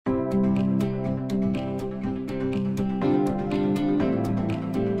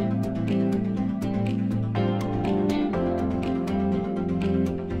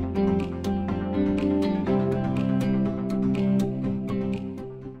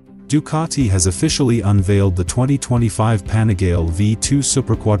Ducati has officially unveiled the 2025 Panigale V2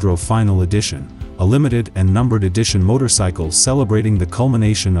 Superquadro Final Edition, a limited and numbered edition motorcycle celebrating the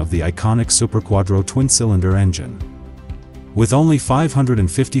culmination of the iconic Superquadro twin-cylinder engine. With only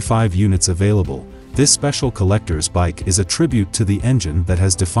 555 units available, this special collector's bike is a tribute to the engine that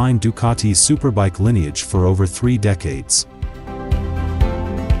has defined Ducati's superbike lineage for over 3 decades.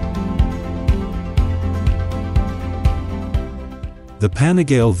 The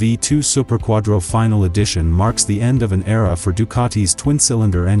Panigale V2 Superquadro Final Edition marks the end of an era for Ducati's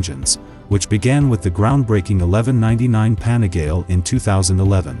twin-cylinder engines, which began with the groundbreaking 1199 Panigale in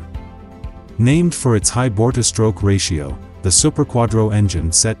 2011. Named for its high bore-to-stroke ratio, the Superquadro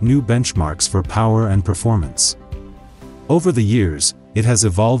engine set new benchmarks for power and performance. Over the years, it has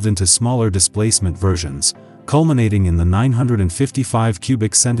evolved into smaller displacement versions, culminating in the 955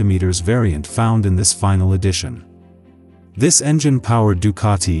 cubic centimeters variant found in this final edition. This engine powered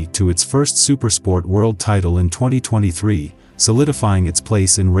Ducati to its first Supersport World title in 2023, solidifying its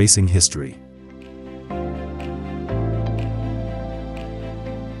place in racing history.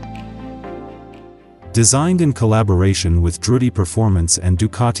 Designed in collaboration with Ducati Performance and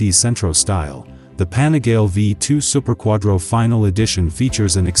Ducati Centro Style, the Panigale V2 Superquadro Final Edition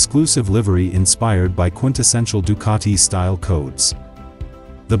features an exclusive livery inspired by quintessential Ducati style codes.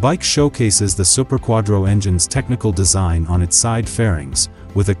 The bike showcases the Superquadro engine's technical design on its side fairings,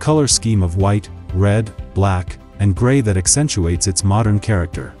 with a color scheme of white, red, black, and gray that accentuates its modern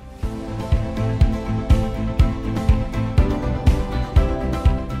character.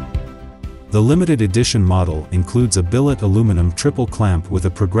 The limited edition model includes a billet aluminum triple clamp with a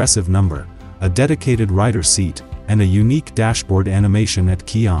progressive number, a dedicated rider seat, and a unique dashboard animation at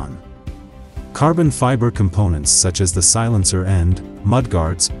key-on. Carbon fiber components such as the silencer end,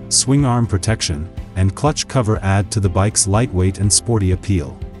 mudguards, swing arm protection, and clutch cover add to the bike's lightweight and sporty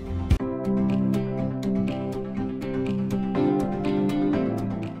appeal.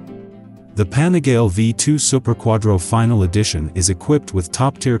 The Panigale V2 Superquadro Final Edition is equipped with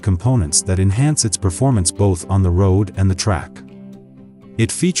top-tier components that enhance its performance both on the road and the track.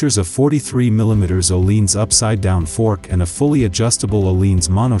 It features a 43mm Öhlins upside-down fork and a fully adjustable Öhlins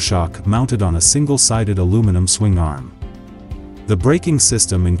monoshock mounted on a single-sided aluminum swing arm. The braking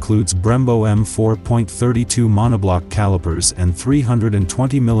system includes Brembo M4.32 monoblock calipers and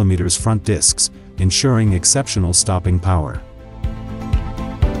 320mm front discs, ensuring exceptional stopping power.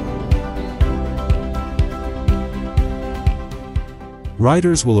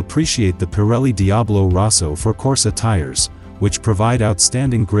 Riders will appreciate the Pirelli Diablo Rosso for Corsa tires, which provide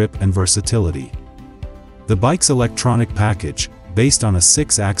outstanding grip and versatility. The bike's electronic package, based on a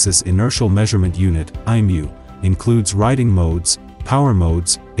 6-axis inertial measurement unit (IMU), includes riding modes, power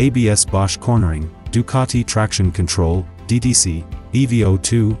modes, ABS Bosch cornering, Ducati traction control (DTC),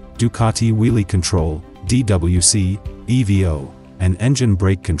 EVO2, Ducati wheelie control (DWC), EVO, and engine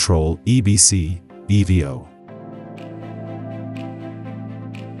brake control (EBC), EVO.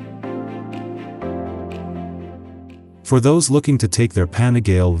 For those looking to take their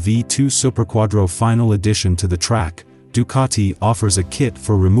Panigale V2 Superquadro Final Edition to the track, Ducati offers a kit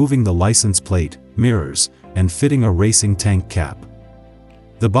for removing the license plate, mirrors, and fitting a racing tank cap.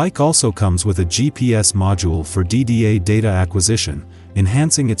 The bike also comes with a GPS module for DDA data acquisition,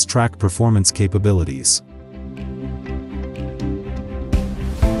 enhancing its track performance capabilities.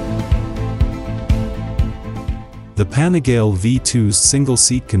 The Panigale V2's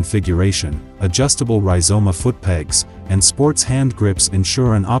single-seat configuration, adjustable Rizoma foot pegs, and sports hand grips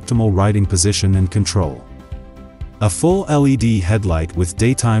ensure an optimal riding position and control. A full LED headlight with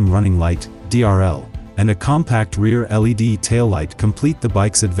daytime running light (DRL), and a compact rear LED taillight complete the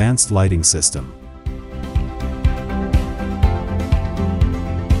bike's advanced lighting system.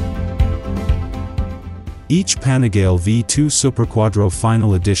 Each Panigale V2 Superquadro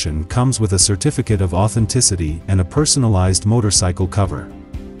Final Edition comes with a certificate of authenticity and a personalized motorcycle cover.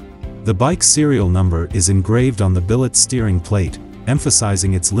 The bike's serial number is engraved on the billet steering plate,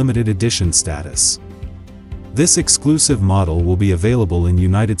 emphasizing its limited edition status. This exclusive model will be available in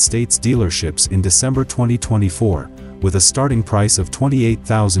United States dealerships in December 2024, with a starting price of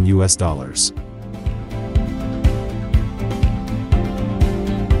 $28,000.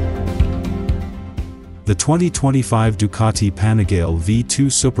 The 2025 Ducati Panigale V2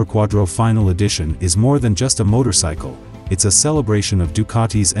 Superquadro Final Edition is more than just a motorcycle, it's a celebration of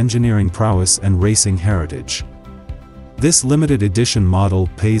Ducati's engineering prowess and racing heritage. This limited edition model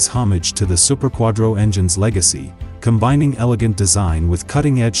pays homage to the Superquadro engine's legacy, combining elegant design with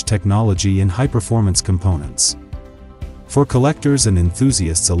cutting-edge technology and high-performance components. For collectors and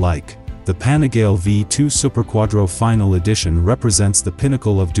enthusiasts alike, the Panigale V2 Superquadro Final Edition represents the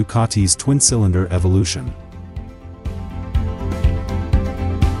pinnacle of Ducati's twin-cylinder evolution.